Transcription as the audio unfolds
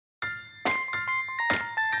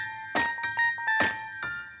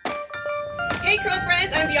Hey Carroll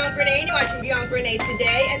friends, I'm Bianca Renee and you're watching Bianca Renee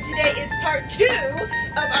Today, and today is part 2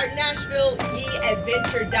 of our Nashville YI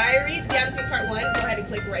Adventure Diaries. If you haven't seen part 1, go ahead and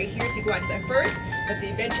click right here so you can watch that first. But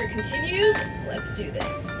the adventure continues. Let's do this.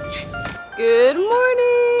 Yes! Good morning!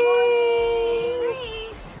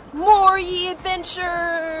 More YI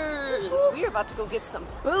Adventures! We are about to go get some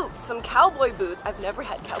boots, some cowboy boots. I've never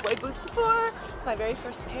had cowboy boots before. It's my very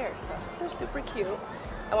first pair, so they're super cute.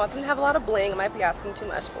 I want them to have a lot of bling. I might be asking too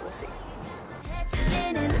much, but we'll see.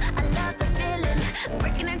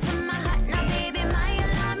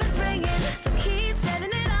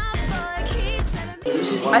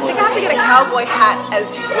 I think I have to get a cowboy hat as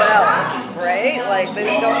well, right? Like, they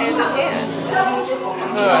just go hand in hand.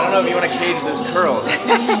 I don't know if you want to cage those curls.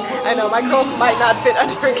 I know, my curls might not fit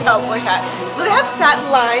under a cowboy hat. Do they have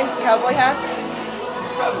satin-lined cowboy hats?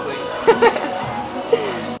 Probably.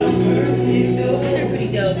 They're pretty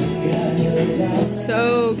dope.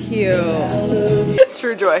 So cute.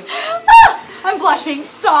 True joy. I'm blushing.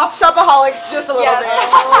 Stop. Shopaholics just a little bit.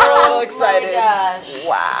 We're a little excited. Oh my gosh.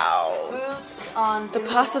 Wow. Boots on The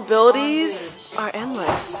possibilities are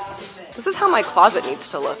endless. This is how my closet needs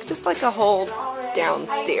to look. Just like a whole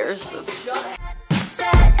downstairs.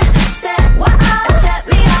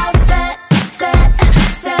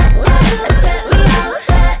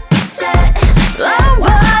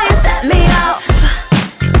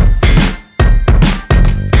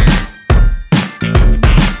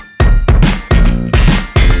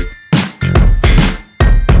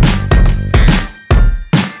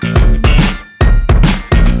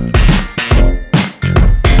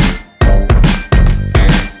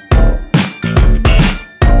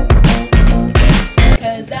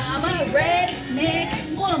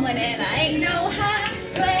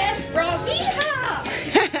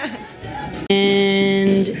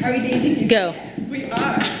 Are we daising to go? We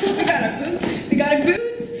are. We got our boots. We got our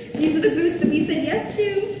boots. These are the boots that we said yes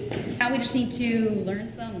to. Now we just need to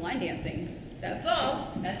learn some line dancing. That's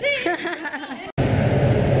all. That's it.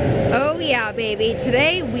 Oh yeah, baby.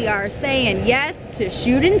 Today we are saying yes to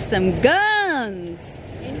shooting some guns.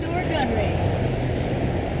 Indoor gun range.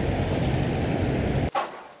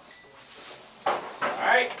 All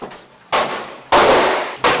right.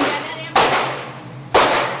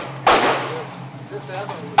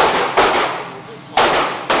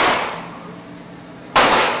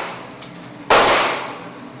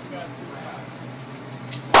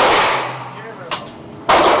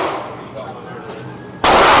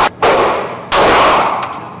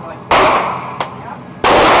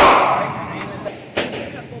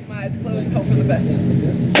 Close and hope for the best.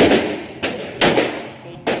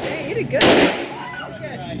 Hey, you did good.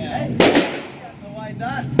 Why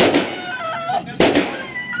not?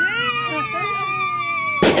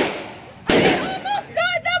 I almost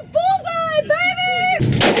got the bullseye, baby!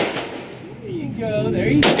 There you go. There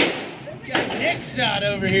you go. Got a neck shot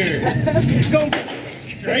over here. Going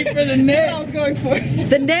straight for the neck. I was going for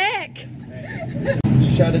The neck!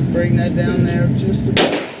 Just try to bring that down there just a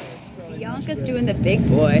bit. Bianca's doing the big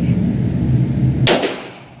boy.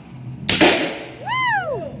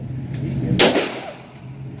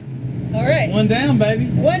 all right. One down, baby.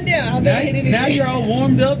 One down. Now you're all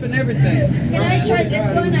warmed up and everything. Can I try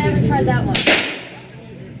this one? I haven't tried that one.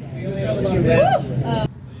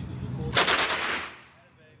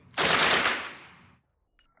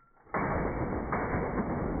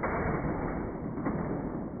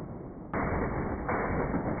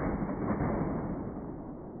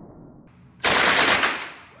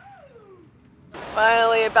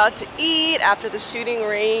 Finally about to eat after the shooting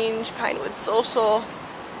range, Pinewood Social.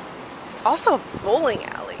 It's also a bowling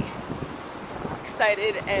alley.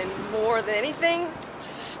 Excited and more than anything,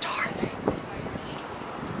 starving.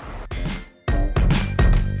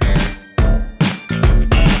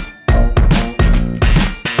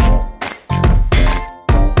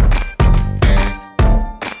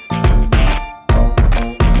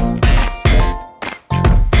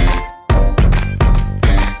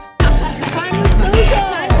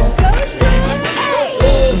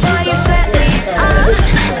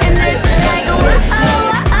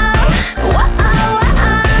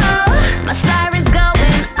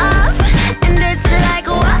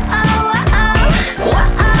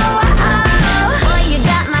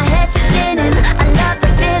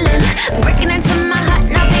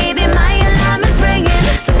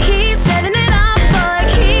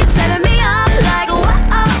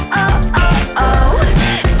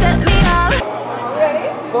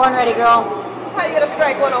 Born ready, girl. That's how you get a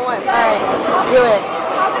strike 101. All right, do it.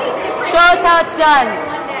 Show us how it's done.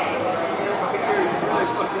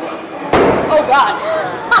 Oh God.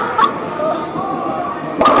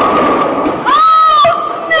 Oh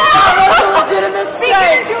snap!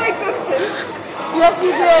 into existence. Yes,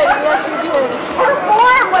 you did. Yes, you did. Her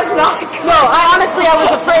form was not good. No, I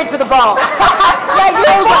was afraid for the ball. Yeah, you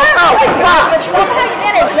was like, oh, God. Somehow you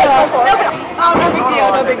managed to. Oh, no big deal,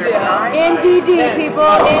 no big deal. NBD, people,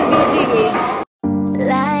 NBD.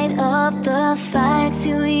 Light up the fire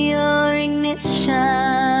to your ignition.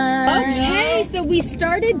 Okay, so we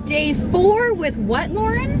started day 4 with what,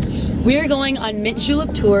 Lauren? We're going on mint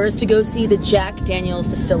julep tours to go see the Jack Daniel's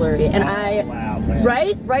distillery, and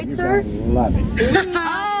right, sir? Love it.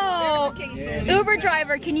 Oh, Uber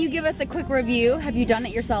driver, can you give us a quick review? Have you done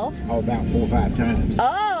it yourself? Oh, about 4 or 5 times.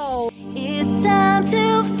 Oh. It's time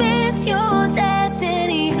to face your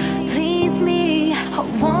destiny. Please me, I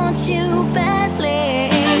want you badly.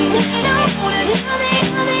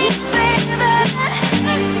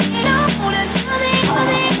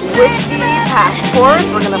 Whiskey passport.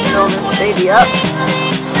 We're gonna fill this baby up.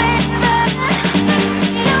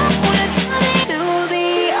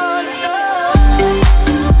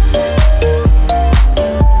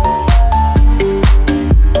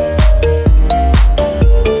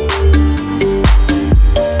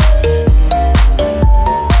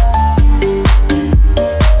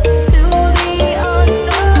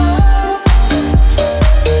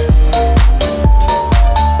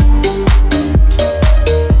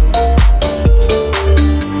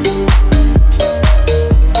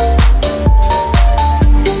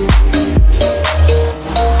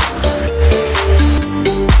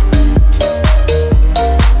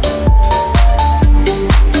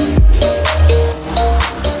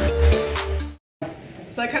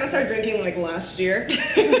 Last year.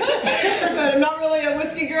 But I'm not really a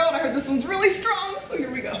whiskey girl, and I heard this one's really strong, so here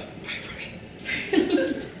we go.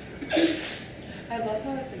 I love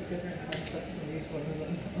how it's like different concepts from each one of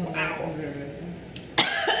them. Wow.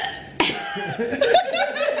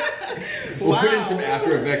 We'll put in some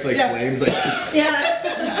After Effects like flames, like yeah.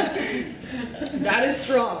 That is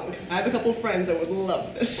strong. I have a couple friends that would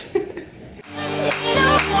love this.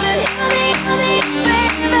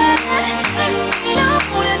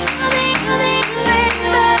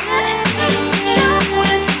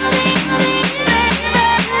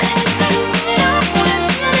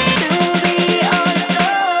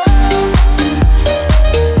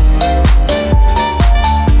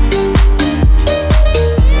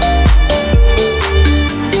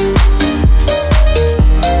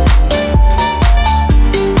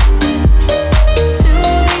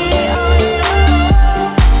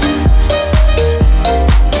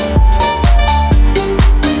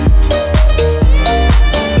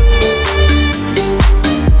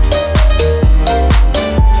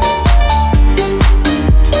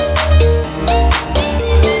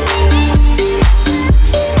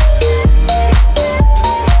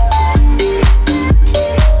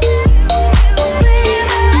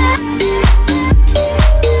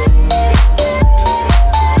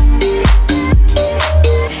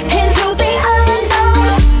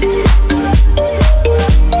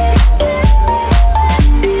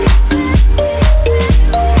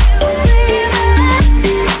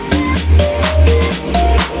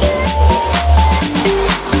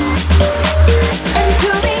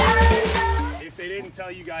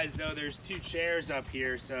 Though there's 2 chairs up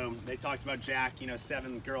here, so they talked about Jack, you know,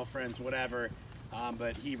 7 girlfriends, whatever,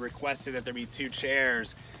 but he requested that there be 2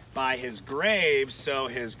 chairs by his grave so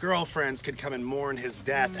his girlfriends could come and mourn his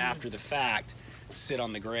death after the fact, sit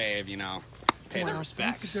on the grave, you know, pay their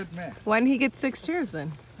respects. Why didn't he get 6 chairs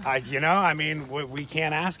then? You know, I mean, we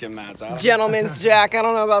can't ask him that. So. Gentleman's Jack, I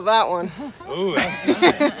don't know about that one. Ooh.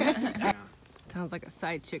 Sounds like a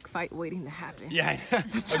side chick fight waiting to happen. Yeah,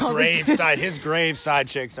 his grave side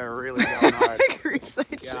chicks are really going hard. Grave side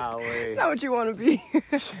chick. Golly. It's not what you want to be.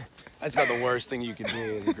 That's about the worst thing you could be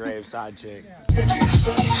is a grave side chick.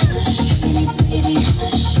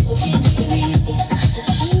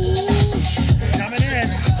 It's coming in.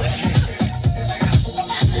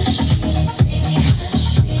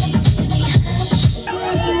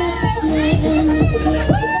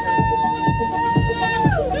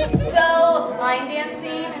 Line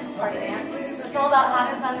dancing is party dance. So it's all about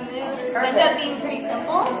having fun to move. It ends up being pretty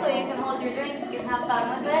simple, so you can hold your drink, you can have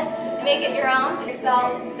fun with it, make it your own. It's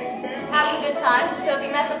about having a good time. So if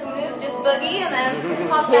you mess up a move, just boogie and then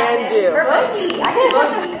hop back in. Perfect. I can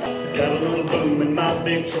boogie. Got a little boom in my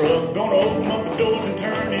big truck. Gonna open up the doors and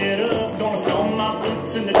turn it up. Gonna stomp my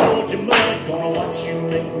boots in the Georgia mud. Gonna watch you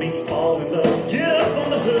make me fall in love. Get up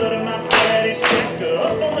on the hood of my daddy's tractor.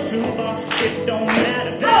 Up on the toolbox, it don't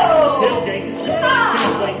matter. Down on the tailgate.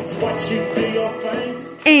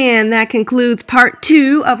 And And that concludes part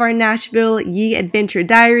 2 of our Nashville YI Adventure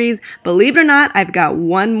Diaries. Believe it or not, I've got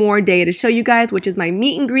one more day to show you guys, which is my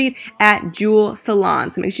meet and greet at Jewel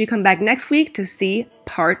Salon. So make sure you come back next week to see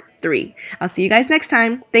part 3. I'll see you guys next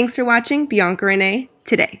time. Thanks for watching Bianca Renee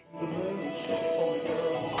Today.